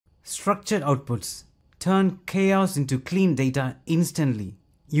Structured outputs turn chaos into clean data instantly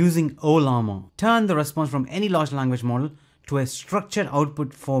using Ollama. Turn the response from any large language model to a structured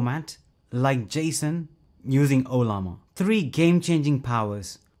output format like JSON using Ollama. 3 game-changing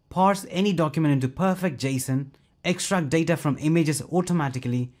powers. Parse any document into perfect JSON, extract data from images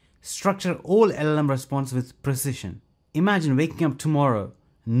automatically, structure all LLM response with precision. Imagine waking up tomorrow,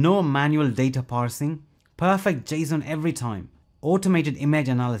 no manual data parsing, perfect JSON every time, automated image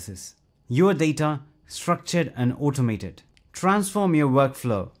analysis. Your data structured and automated. Transform your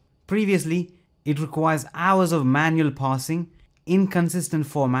workflow. Previously, it requires hours of manual parsing, inconsistent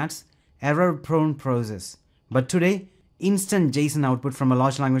formats, error-prone process. But today, instant JSON output from a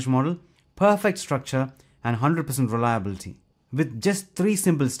large language model, perfect structure, and 100% reliability. With just 3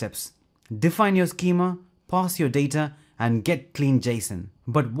 simple steps. Define your schema, parse your data, and get clean JSON.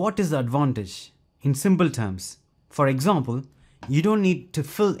 But what is the advantage? In simple terms, for example, you don't need to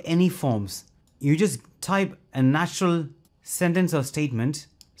fill any forms. You just type a natural sentence or statement.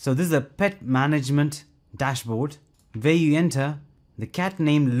 So this is a pet management dashboard where you enter the cat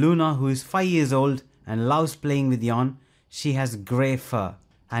named Luna, who is 5 years old and loves playing with Jan. She has grey fur.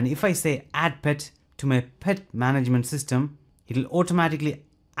 And if I say add pet to my pet management system, it will automatically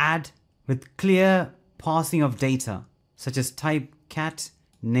add with clear parsing of data, such as type cat,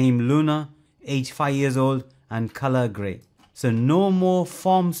 name Luna, age 5 years old, and color grey. So no more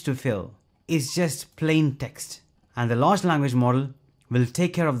forms to fill. It's just plain text. And the large language model will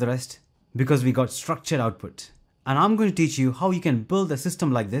take care of the rest because we got structured output. And I'm going to teach you how you can build a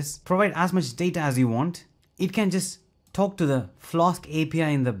system like this, provide as much data as you want. It can just talk to the Flask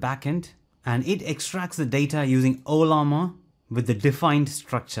API in the backend, and it extracts the data using Ollama with the defined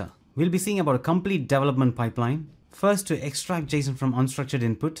structure. We'll be seeing about a complete development pipeline. First, to extract JSON from unstructured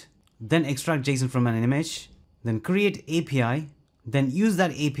input, then extract JSON from an image, then create API, then use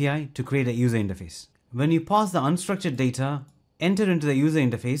that API to create a user interface. When you pass the unstructured data, enter into the user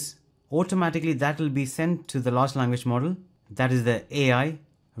interface, automatically that will be sent to the large language model. That is the AI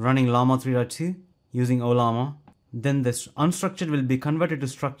running Llama 3.2 using Ollama. Then this unstructured will be converted to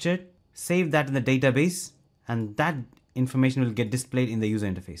structured, save that in the database, and that information will get displayed in the user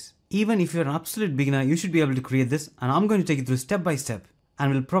interface. Even if you're an absolute beginner, you should be able to create this, and I'm going to take you through step by step,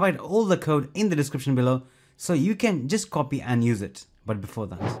 and will provide all the code in the description below so you can just copy and use it. But before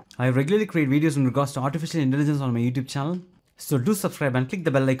that, I regularly create videos in regards to artificial intelligence on my YouTube channel, so do subscribe and click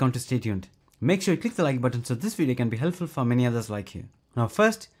the bell icon to stay tuned. Make sure you click the like button so this video can be helpful for many others like you. Now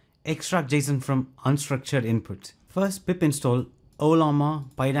first, extract JSON from unstructured input. First, pip install Ollama,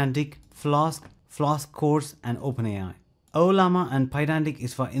 Pydantic, Flask, flask-cors, and openai. Ollama and Pydantic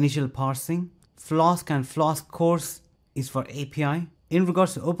is for initial parsing. Flask and flask-cors is for API. In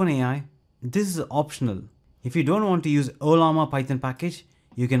regards to openai, this is optional. If you don't want to use Ollama Python package,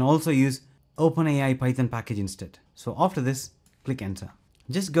 you can also use openai Python package instead. So after this, click enter.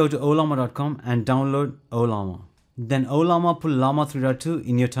 Just go to ollama.com and download Ollama. Then Ollama pull Llama 3.2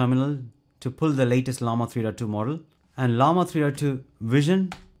 in your terminal to pull the latest Llama 3.2 model, and Llama 3.2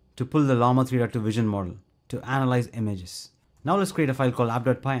 vision to pull the Llama 3.2 vision model to analyze images. Now let's create a file called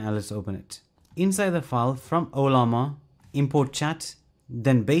app.py and let's open it. Inside the file, from Ollama, import chat,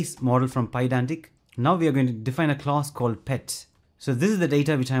 then base model from Pydantic. Now we are going to define a class called pet. So this is the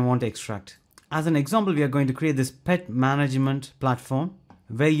data which I want to extract. As an example, we are going to create this pet management platform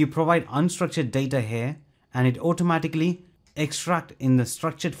where you provide unstructured data here, and it automatically extract in the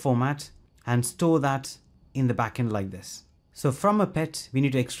structured format and store that in the backend like this. So from a pet, we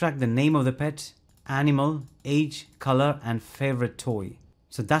need to extract the name of the pet, animal, age, color, and favorite toy.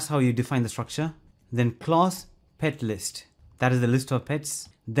 So that's how you define the structure. Then class pet list. That is the list of pets.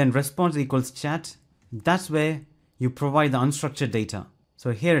 Then response equals chat. That's where you provide the unstructured data.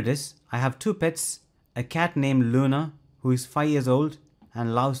 So here it is. I have 2 pets, a cat named Luna, who is 5 years old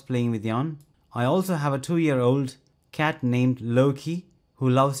and loves playing with Jan. I also have a 2-year-old cat named Loki, who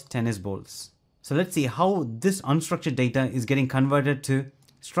loves tennis balls. So let's see how this unstructured data is getting converted to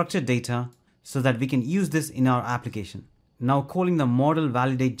structured data so that we can use this in our application. Now calling the model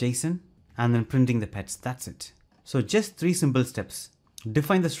validate JSON and then printing the pets. That's it. So just 3 simple steps.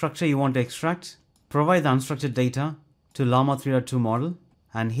 Define the structure you want to extract, provide the unstructured data to Llama 3.2 model,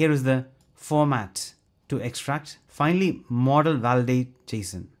 and here is the format to extract. Finally, model validate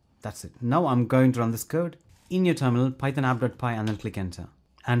JSON. That's it. Now I'm going to run this code. In your terminal, python app.py and then click enter.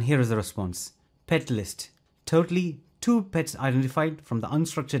 And here is the response. Pet list. Totally 2 pets identified from the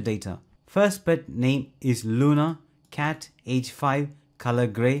unstructured data. First pet name is Luna, cat, age 5, color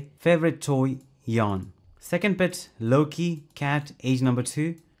grey, favorite toy, Jan. Second pet, Loki, cat, age number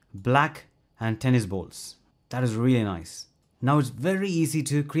 2, black, and tennis balls. That is really nice. Now it's very easy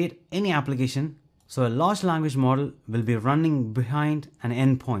to create any application. So a large language model will be running behind an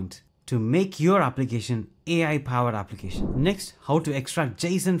endpoint to make your application AI powered application. Next, how to extract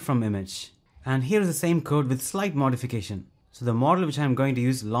JSON from image. And here is the same code with slight modification. So the model which I'm going to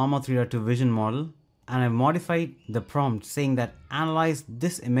use, Llama 3.2 vision model, and I've modified the prompt saying that analyze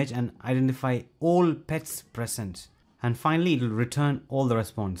this image and identify all pets present. And finally, it will return all the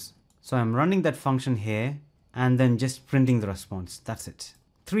response. So I'm running that function here and then just printing the response. That's it.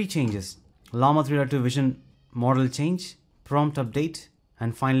 3 changes: Llama 3.2 vision model change, prompt update,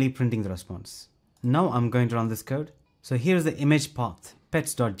 and finally printing the response. Now I'm going to run this code. So here's the image path,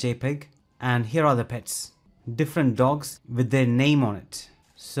 pets.jpg, and here are the pets, different dogs with their name on it.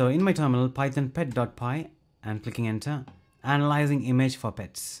 So in my terminal, Python pet.py, and clicking enter, analyzing image for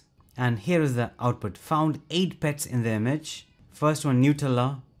pets. And here is the output. Found 8 pets in the image. First one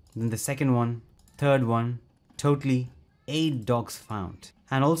Nutella, then the second one, third one, totally 8 dogs found.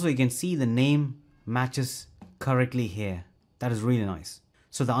 And also you can see the name matches correctly here. That is really nice.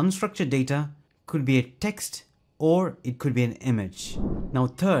 So the unstructured data could be a text or it could be an image. Now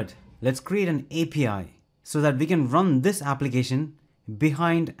third, let's create an API so that we can run this application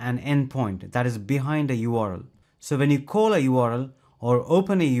behind an endpoint, that is behind a URL. So when you call a URL or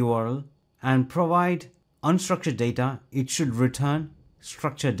open a URL and provide unstructured data, it should return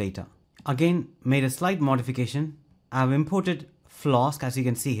structured data. Again, made a slight modification. I've imported Flask, as you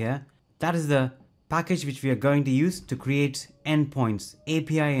can see here. That is the package which we are going to use to create endpoints,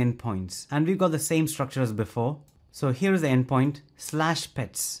 API endpoints. And we've got the same structure as before. So here is the endpoint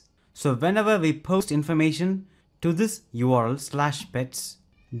 /pets. So whenever we post information to this URL /pets,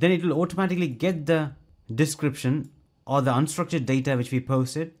 then it will automatically get the description or the unstructured data which we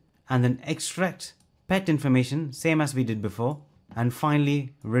posted and then extract pet information, same as we did before, and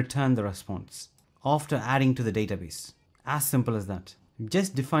finally return the response after adding to the database. As simple as that.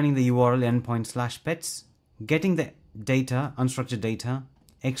 Just defining the URL endpoint /pets, getting the data, unstructured data,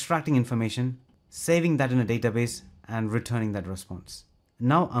 extracting information, saving that in a database, and returning that response.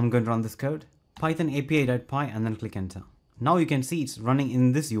 Now I'm going to run this code, Python api.py, and then click enter. Now you can see it's running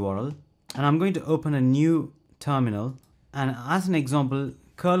in this URL, and I'm going to open a new terminal, and as an example,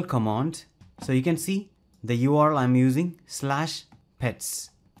 curl command. So you can see the URL I'm using /pets,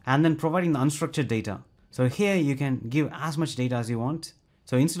 and then providing the unstructured data. So here you can give as much data as you want.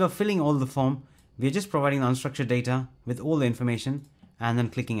 So instead of filling all the form, we're just providing the unstructured data with all the information and then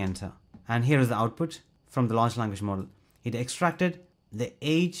clicking enter. And here is the output from the large language model. It extracted the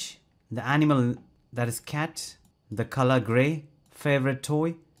age, the animal, that is cat, the color gray, favorite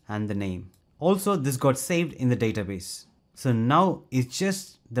toy, and the name. Also, this got saved in the database. So now it's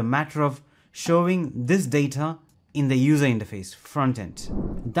just the matter of showing this data in the user interface front end.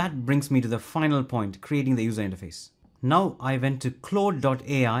 That brings me to the final point, creating the user interface. Now I went to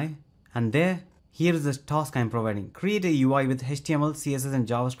Claude.ai, and here is the task I'm providing. Create a UI with HTML, CSS, and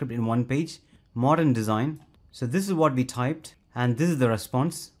JavaScript in one page, modern design. So this is what we typed, and this is the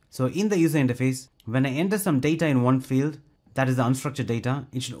response. So in the user interface, when I enter some data in one field, that is the unstructured data,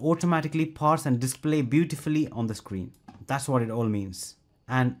 it should automatically parse and display beautifully on the screen. That's what it all means.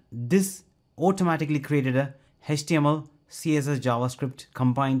 And this automatically created a HTML, CSS, JavaScript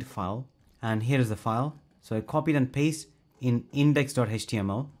combined file. And here is the file. So I copied and paste in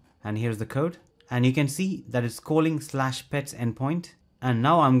index.html, and here's the code. And you can see that it's calling /pets endpoint. And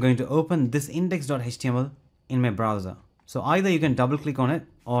now I'm going to open this index.html in my browser. So either you can double click on it,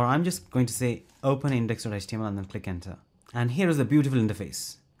 or I'm just going to say open index.html and then click enter. And here is the beautiful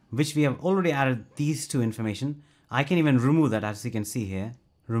interface, which we have already added these two information. I can even remove that, as you can see here,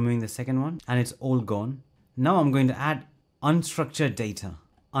 removing the second one, and it's all gone. Now I'm going to add unstructured data.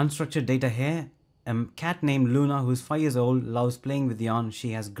 Unstructured data here, a cat named Luna who's 5 years old, loves playing with yarn,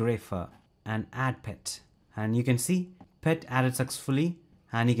 she has gray fur. And add pet. And you can see pet added successfully,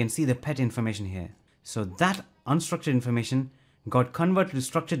 and you can see the pet information here. So that unstructured information got converted to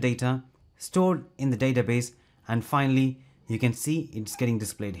structured data, stored in the database, and finally you can see it's getting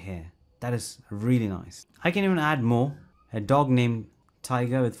displayed here. That is really nice. I can even add more. A dog named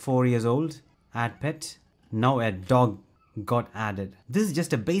Tiger with 4 years old, add pet. Now a dog got added. This is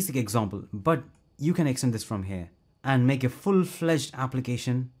just a basic example, but you can extend this from here and make a full-fledged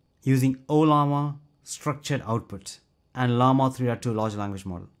application using Ollama Structured Output and Llama 3.2 large language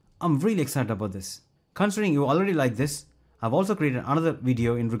model. I'm really excited about this. Considering you already like this, I've also created another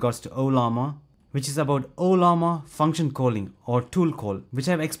video in regards to Ollama, which is about Ollama function calling or tool call, which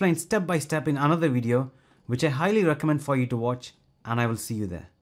I've explained step by step in another video, which I highly recommend for you to watch, and I will see you there.